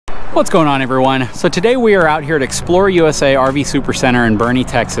What's going on, everyone? So today we are out here at Explore USA RV Supercenter in Boerne,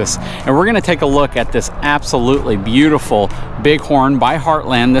 Texas, and we're going to take a look at this absolutely beautiful Bighorn by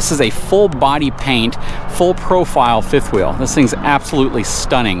Heartland. This is a full body paint, full profile fifth wheel. This thing's absolutely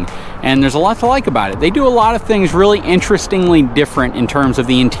stunning, and there's a lot to like about it. They do a lot of things really interestingly different in terms of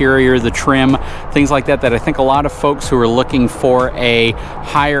the interior, the trim, things like that, that I think a lot of folks who are looking for a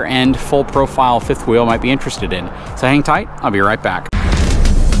higher end full profile fifth wheel might be interested in. So hang tight, I'll be right back.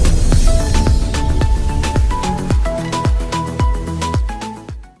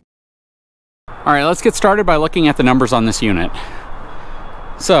 All right, let's get started by looking at the numbers on this unit.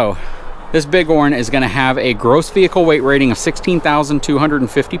 So, this Bighorn is going to have a gross vehicle weight rating of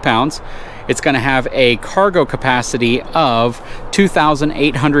 16,250 pounds. It's going to have a cargo capacity of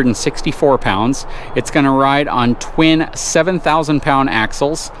 2,864 pounds. It's going to ride on twin 7,000-pound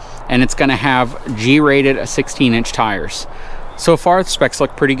axles, and it's going to have G-rated 16-inch tires. So far, the specs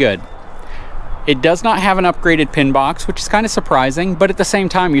look pretty good. It does not have an upgraded pin box, which is kind of surprising, but at the same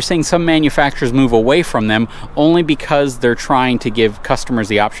time, you're seeing some manufacturers move away from them only because they're trying to give customers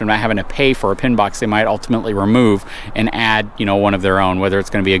the option of not having to pay for a pin box they might ultimately remove and add, you know, one of their own, whether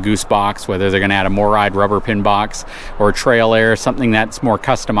it's going to be a goose box, whether they're going to add a MORryde rubber pin box or a etrailer, something that's more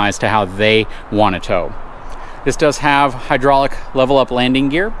customized to how they want to tow. This does have hydraulic level up landing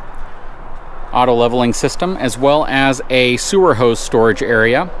gear, auto leveling system, as well as a sewer hose storage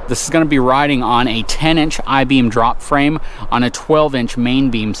area. This is going to be riding on a 10-inch I-beam drop frame on a 12-inch main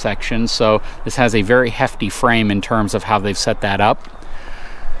beam section, so this has a very hefty frame in terms of how they've set that up,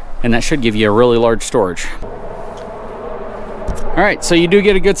 and that should give you a really large storage. All right, so you do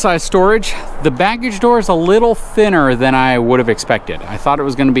get a good size storage. The baggage door is a little thinner than I would have expected. I thought it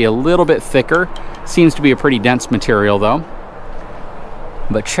was going to be a little bit thicker. Seems to be a pretty dense material though.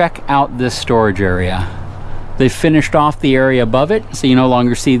 But check out this storage area. They finished off the area above it, so you no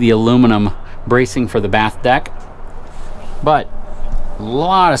longer see the aluminum bracing for the bath deck. But a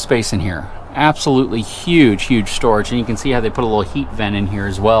lot of space in here. Absolutely huge, huge storage. And you can see how they put a little heat vent in here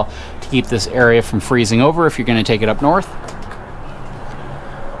as well to keep this area from freezing over if you're going to take it up north.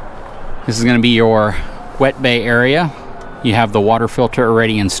 This is going to be your wet bay area. You have the water filter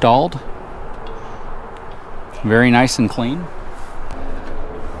already installed. Very nice and clean.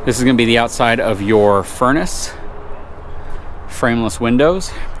 This is going to be the outside of your furnace. Frameless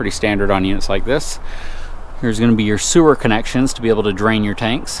windows, pretty standard on units like this. Here's going to be your sewer connections to be able to drain your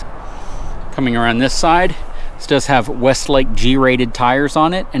tanks. Coming around this side, this does have Westlake G-rated tires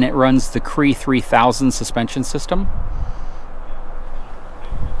on it, and it runs the Cree 3000 suspension system.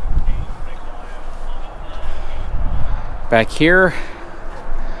 Back here,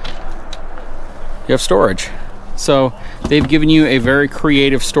 you have storage. So they've given you a very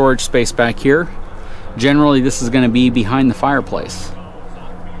creative storage space back here. Generally, this is going to be behind the fireplace.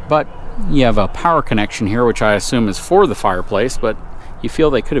 But you have a power connection here, which I assume is for the fireplace, but you feel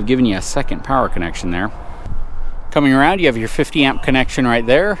they could have given you a second power connection there. Coming around, you have your 50 amp connection right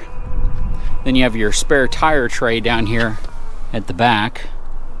there. Then you have your spare tire tray down here at the back.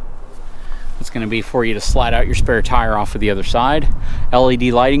 It's going to be for you to slide out your spare tire off of the other side. LED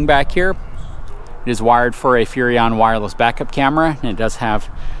lighting back here. It is wired for a Furrion wireless backup camera, and it does have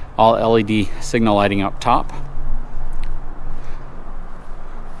all LED signal lighting up top.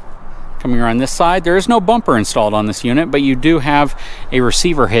 Coming around this side, there is no bumper installed on this unit, but you do have a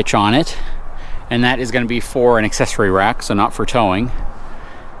receiver hitch on it, and that is going to be for an accessory rack, so not for towing.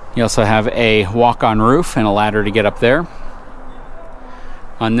 You also have a walk-on roof and a ladder to get up there.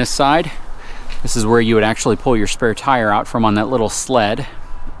 On this side, this is where you would actually pull your spare tire out from on that little sled.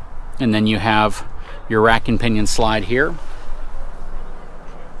 And then you have your rack and pinion slide here.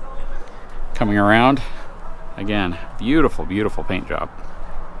 Coming around, again, beautiful, beautiful paint job.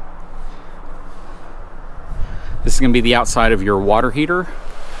 This is going to be the outside of your water heater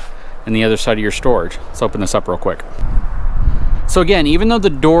and the other side of your storage. Let's open this up real quick. So again, even though the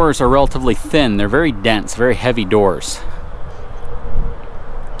doors are relatively thin, they're very dense, very heavy doors.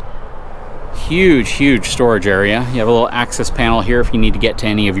 Huge, huge storage area. You have a little access panel here if you need to get to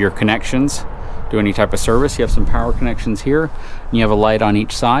any of your connections, do any type of service. You have some power connections here, and you have a light on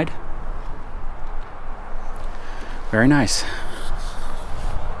each side. Very nice.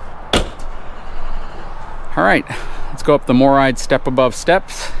 All right, let's go up the MORryde step above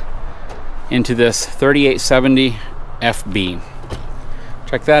steps into this 3870 FB.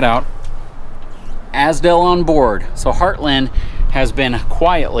 Check that out. Azdel on board. So Heartland has been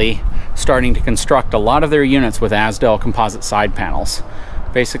quietly starting to construct a lot of their units with Azdel composite side panels,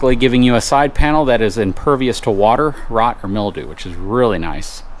 basically giving you a side panel that is impervious to water, rot, or mildew, which is really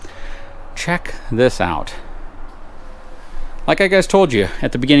nice. Check this out. Like I guys told you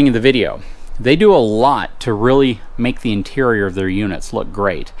at the beginning of the video, they do a lot to really make the interior of their units look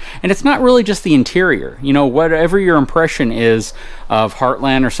great. And it's not really just the interior. You know, whatever your impression is of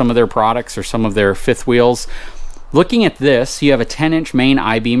Heartland or some of their products or some of their fifth wheels, looking at this, you have a 10-inch main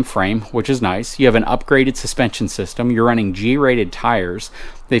I-beam frame, which is nice. You have an upgraded suspension system. You're running G-rated tires.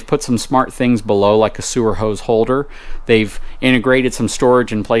 They've put some smart things below, like a sewer hose holder. They've integrated some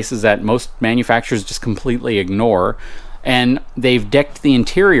storage in places that most manufacturers just completely ignore. And they've decked the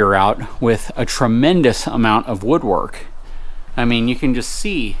interior out with a tremendous amount of woodwork. I mean, you can just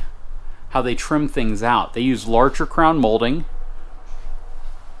see how they trim things out. They use larger crown molding.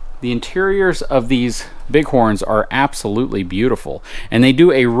 The interiors of these Bighorns are absolutely beautiful, and they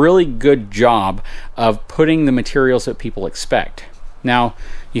do a really good job of putting the materials that people expect. Now,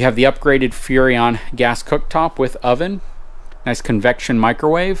 you have the upgraded Furrion gas cooktop with oven, nice convection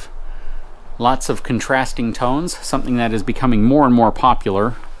microwave, lots of contrasting tones, something that is becoming more and more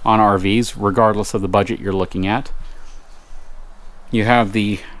popular on RVs, regardless of the budget you're looking at. You have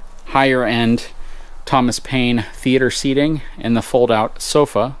the higher end Thomas Paine theater seating and the fold-out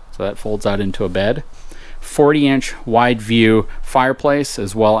sofa, so that folds out into a bed. 40-inch wide view fireplace,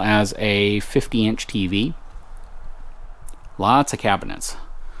 as well as a 50-inch TV. Lots of cabinets,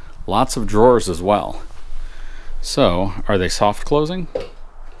 lots of drawers as well. So, are they soft closing?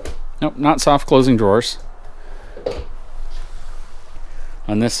 Nope, not soft closing drawers.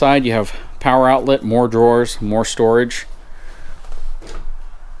 On this side you have power outlet, more drawers, more storage.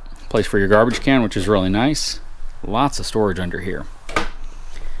 Place for your garbage can, which is really nice. Lots of storage under here.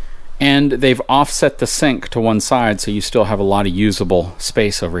 And they've offset the sink to one side, so you still have a lot of usable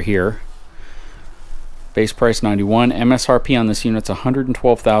space over here. Base price $91. MSRP on this unit's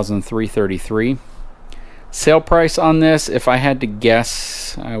 $112,333. Sale price on this, if I had to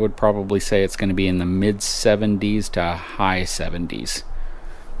guess, I would probably say it's going to be in the mid-70s to high 70s.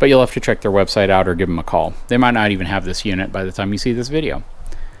 But you'll have to check their website out or give them a call. They might not even have this unit by the time you see this video.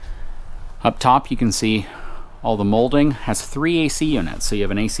 Up top you can see all the molding. Has 3 AC units. So you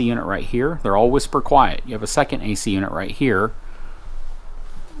have an AC unit right here. They're all whisper quiet. You have a second AC unit right here.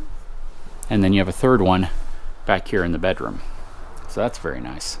 And then you have a third one back here in the bedroom. So that's very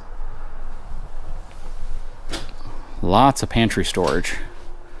nice. Lots of pantry storage.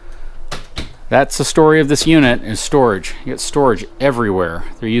 That's the story of this unit, is storage. You get storage everywhere.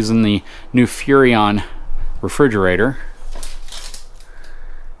 They're using the new Furrion refrigerator.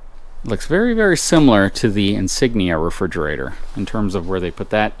 It looks very, very similar to the Insignia refrigerator in terms of where they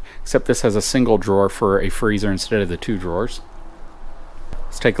put that, except this has a single drawer for a freezer instead of the 2 drawers.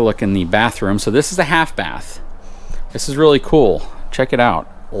 Let's take a look in the bathroom. So this is a half bath. This is really cool. Check it out.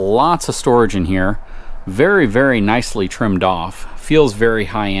 Lots of storage in here. Very, very nicely trimmed off. Feels very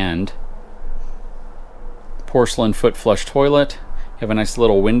high-end. Porcelain foot flush toilet. You have a nice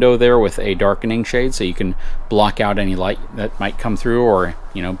little window there with a darkening shade, so you can block out any light that might come through, or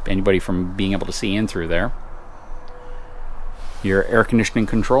anybody from being able to see in through there. Your air conditioning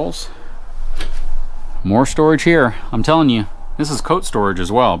controls. More storage here. I'm telling you, this is coat storage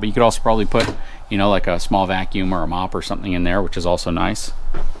as well, but you could also probably put, like a small vacuum or a mop or something in there, which is also nice.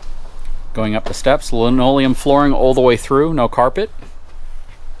 Going up the steps, linoleum flooring all the way through, no carpet.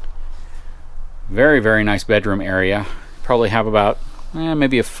 Very, very nice bedroom area. Probably have about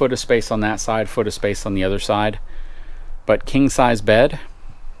maybe a foot of space on that side, foot of space on the other side. But king size bed.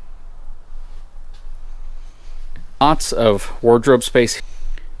 Lots of wardrobe space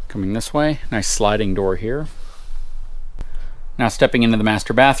coming this way. Nice sliding door here. Now stepping into the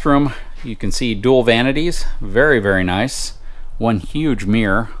master bathroom, you can see dual vanities. Very, very nice. One huge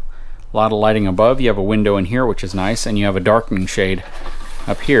mirror. A lot of lighting above. You have a window in here, which is nice, and you have a darkening shade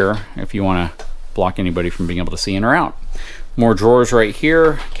up here if you want to block anybody from being able to see in or out. More drawers right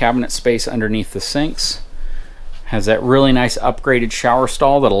here. Cabinet space underneath the sinks. Has that really nice upgraded shower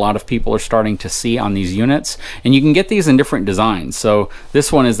stall that a lot of people are starting to see on these units. And you can get these in different designs. So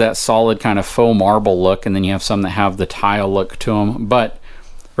this one is that solid kind of faux marble look, and then you have some that have the tile look to them. But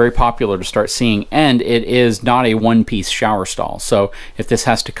very popular to start seeing, and it is not a one-piece shower stall. So if this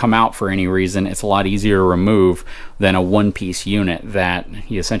has to come out for any reason, it's a lot easier to remove than a one-piece unit that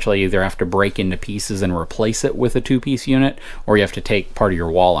you essentially either have to break into pieces and replace it with a 2-piece unit, or you have to take part of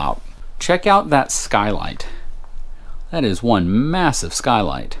your wall out. Check out that skylight. That is one massive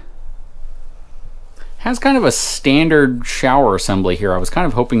skylight. Has kind of a standard shower assembly here. I was kind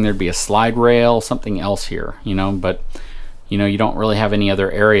of hoping there'd be a slide rail, something else here, but you don't really have any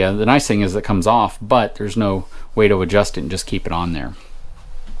other area. The nice thing is it comes off, but there's no way to adjust it and just keep it on there.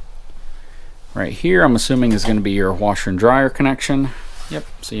 Right here, I'm assuming is going to be your washer and dryer connection. Yep,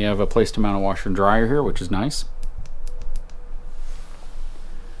 so you have a place to mount a washer and dryer here, which is nice.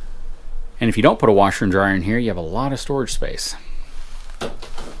 And if you don't put a washer and dryer in here, you have a lot of storage space.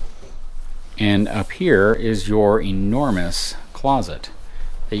 And up here is your enormous closet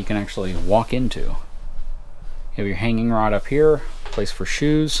that you can actually walk into. You have your hanging rod up here, place for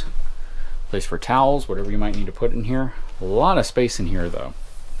shoes, place for towels, whatever you might need to put in here. A lot of space in here though.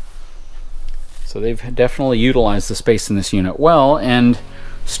 So they've definitely utilized the space in this unit well, and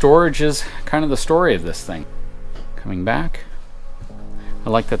storage is kind of the story of this thing. Coming back, I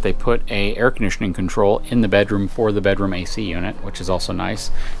like that they put a air conditioning control in the bedroom for the bedroom AC unit, which is also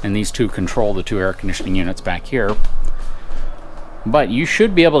nice. And these two control the two air conditioning units back here. But you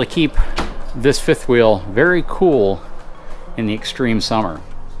should be able to keep this fifth wheel very cool in the extreme summer.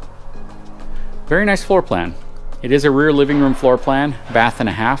 Very nice floor plan. It is a rear living room floor plan, bath and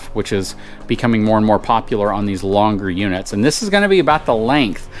a half, which is becoming more and more popular on these longer units. And this is going to be about the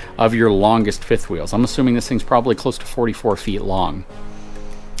length of your longest fifth wheels. I'm assuming this thing's probably close to 44 feet long.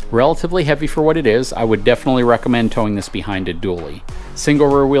 Relatively heavy for what it is. I would definitely recommend towing this behind a dually. Single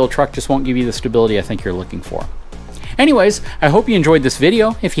rear wheel truck just won't give you the stability I think you're looking for. Anyways, I hope you enjoyed this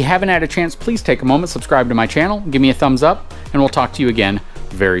video. If you haven't had a chance, please take a moment, subscribe to my channel, give me a thumbs up, and we'll talk to you again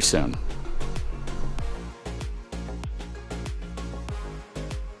very soon.